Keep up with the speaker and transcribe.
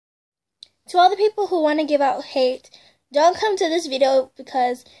To all the people who want to give out hate, don't come to this video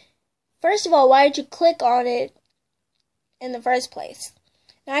because, first of all, why did you click on it in the first place?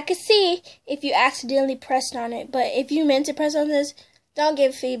 Now, I can see if you accidentally pressed on it, but if you meant to press on this, don't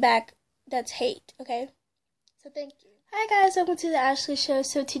give feedback. That's hate, okay? So thank you. Hi guys, welcome to the Ashley Show.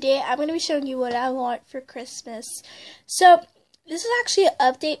 So today I'm going to be showing you what I want for Christmas. So this is actually an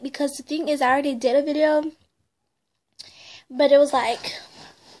update because the thing is I already did a video, but it was like,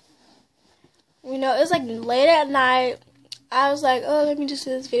 it was like late at night. I was like, oh, let me just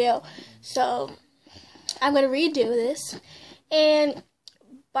do this video. So I'm going to redo this. And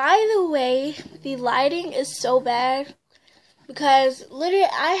by the way, the lighting is so bad because literally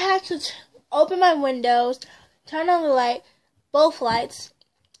I had to open my windows, turn on the light, both lights,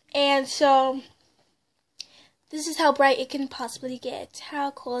 and so this is how bright it can possibly get.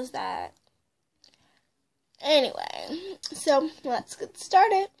 How cool is that? Anyway, so let's get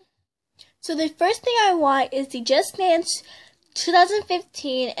started. So the first thing I want is the Just Dance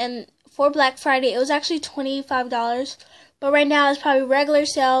 2015, and for Black Friday it was actually $25, but right now it's probably regular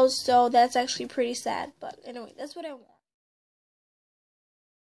sales, so that's actually pretty sad. But anyway, that's what I want.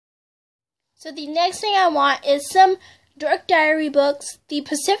 So the next thing I want is some Dork Diary books. The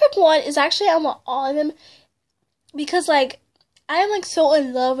Pacific one is actually, I want all of them because like I am like so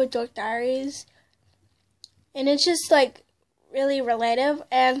in love with Dork Diaries, and it's just like really relative.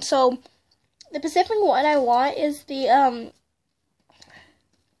 And so the Pacific one I want is the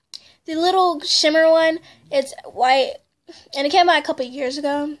little shimmer one. It's white and it came out a couple years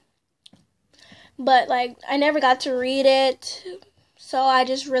ago, but like I never got to read it. So I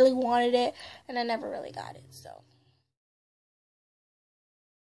just really wanted it, and I never really got it. So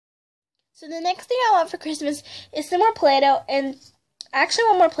the next thing I want for Christmas is some more Play-Doh, and I actually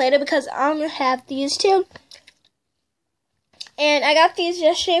want more Play-Doh because I only have these two. And I got these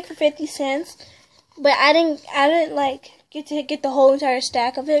yesterday for 50 cents, but I didn't like get to get the whole entire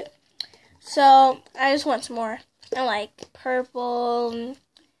stack of it. So I just want some more. I like purple,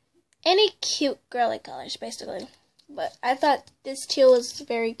 any cute girly colors basically. But I thought this teal was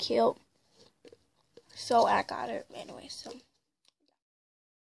very cute, so I got it anyway. So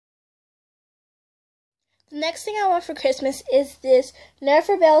the next thing I want for Christmas is this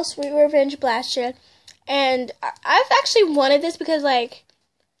Never Bell Sweet Revenge Blaster, and I've actually wanted this because like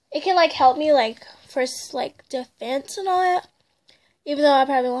it can like help me like for like defense and all that. Even though I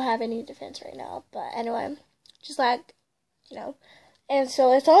probably won't have any defense right now, but anyway, just like and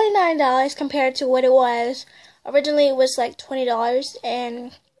so it's only $9 compared to what it was. Originally, it was like $20,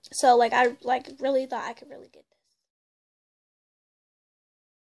 and so like I really thought I could really get this.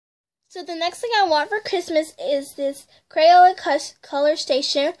 So the next thing I want for Christmas is this Crayola Color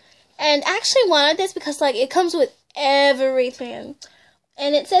Station, and I actually wanted this because like it comes with everything,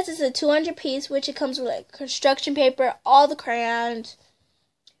 and it says it's a 200 piece, which it comes with like construction paper, all the crayons,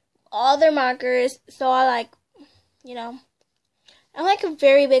 all their markers. So I like, I'm like a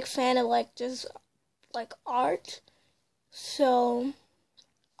very big fan of like just like art, so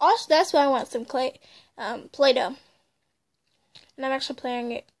also that's why I want some Play-Doh, and I'm actually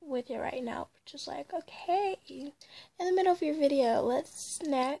playing it with you right now, just like okay, in the middle of your video. What's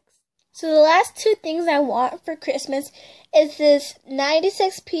next? So the last two things I want for Christmas is this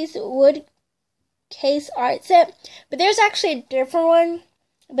 96 piece wood case art set, but there's actually a different one,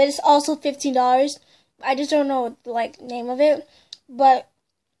 but it's also $15. I just don't know the like name of it, but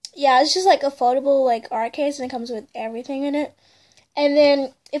yeah, it's just like a foldable like art case, and it comes with everything in it. And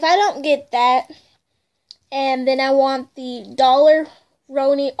then if I don't get that, and then I want the Dollar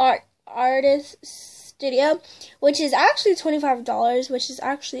Roni Artist Studio, which is actually $25, which is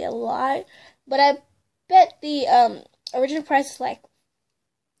actually a lot. But I bet the original price is like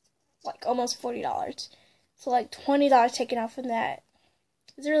almost $40. So like $20 taken off from that.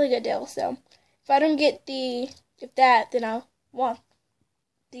 It's a really good deal. So if I don't get that, then I'll want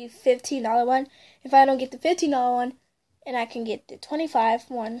the $15 one. If I don't get the $15 one, and I can get the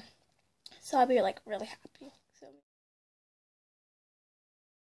 $25 one, so I'll be like really happy. So,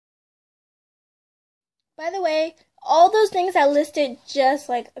 by the way, all those things I listed just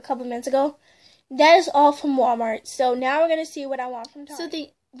like a couple minutes ago, that is all from Walmart. So now we're gonna see what I want from Target. So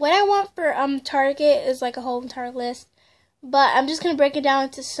what I want for Target is like a whole entire list, but I'm just gonna break it down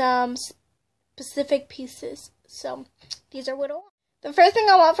into some specific pieces. So these are what I want. The first thing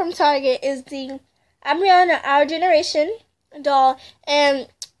I want from Target is the Ariana Our Generation doll, and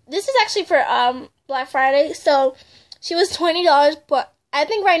this is actually for Black Friday. So she was $20, but I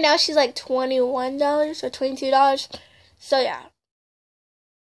think right now she's like $21 or $22. So yeah.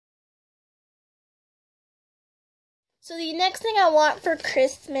 So the next thing I want for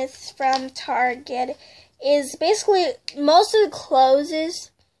Christmas from Target is basically most of the clothes,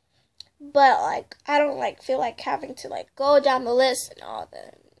 but like I don't like feel like having to like go down the list and all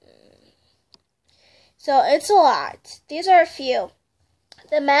that. So it's a lot. These are a few.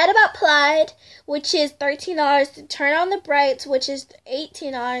 The Mad About Plaid, which is $13. The Turn on the Brights, which is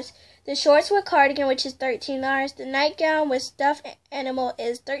 $18. The Shorts with Cardigan, which is $13. The Nightgown with Stuffed Animal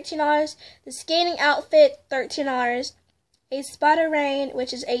is $13. The Skating Outfit, $13. A Spot of Rain,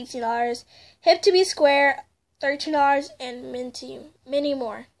 which is $18. Hip to Be Square, $13. And many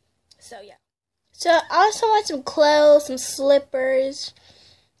more. So, yeah. So, I also want some clothes, some slippers.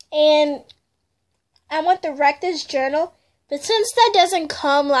 And I want the Rector's Journal. But since that doesn't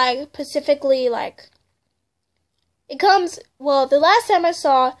come, like, specifically, like, it comes, well, the last time I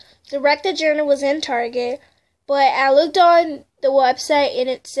saw, the Rector Journal was in Target, but I looked on the website, and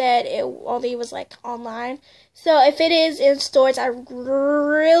it said it only was, like, online. So, if it is in stores, I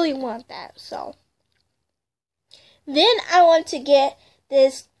really want that, so. Then, I want to get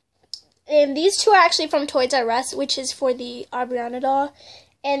this, and these two are actually from Toys R Us, which is for the Aubriana doll.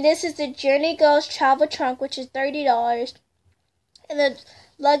 And this is the Journey Goes Travel Trunk, which is $30. And the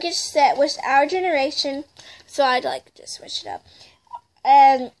luggage set was Our Generation, so I'd like to switch it up.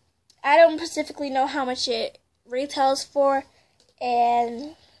 And I don't specifically know how much it retails for,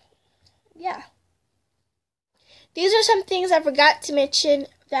 and yeah. These are some things I forgot to mention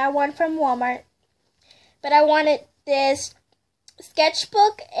that I want from Walmart. But I wanted this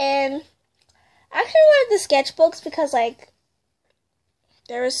sketchbook, and I actually wanted the sketchbooks because, like,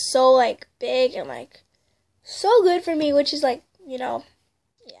 they were so, like, big and, like, so good for me, which is, like, you know,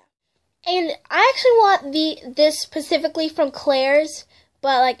 yeah. And I actually want this specifically from Claire's,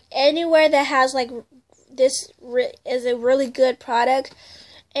 but like anywhere that has like this is a really good product,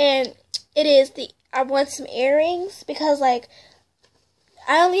 and it is I want some earrings because like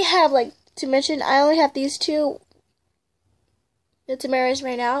I only have I only have these two, the Tamaras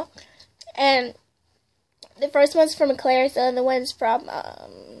right now, and the first one's from Claire's, the other one's from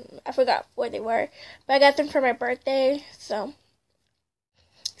I forgot where they were, but I got them for my birthday, so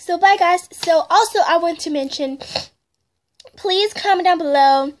bye guys. So also I want to mention, please comment down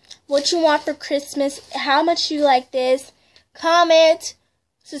below what you want for Christmas, how much you like this. Comment,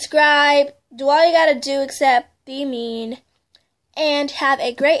 subscribe, do all you gotta do except be mean, and have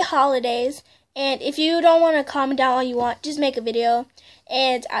a great holidays. And if you don't want to comment down all you want, just make a video,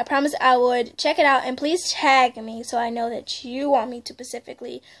 and I promise I would check it out, and please tag me so I know that you want me to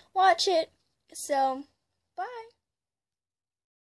specifically watch it. So bye.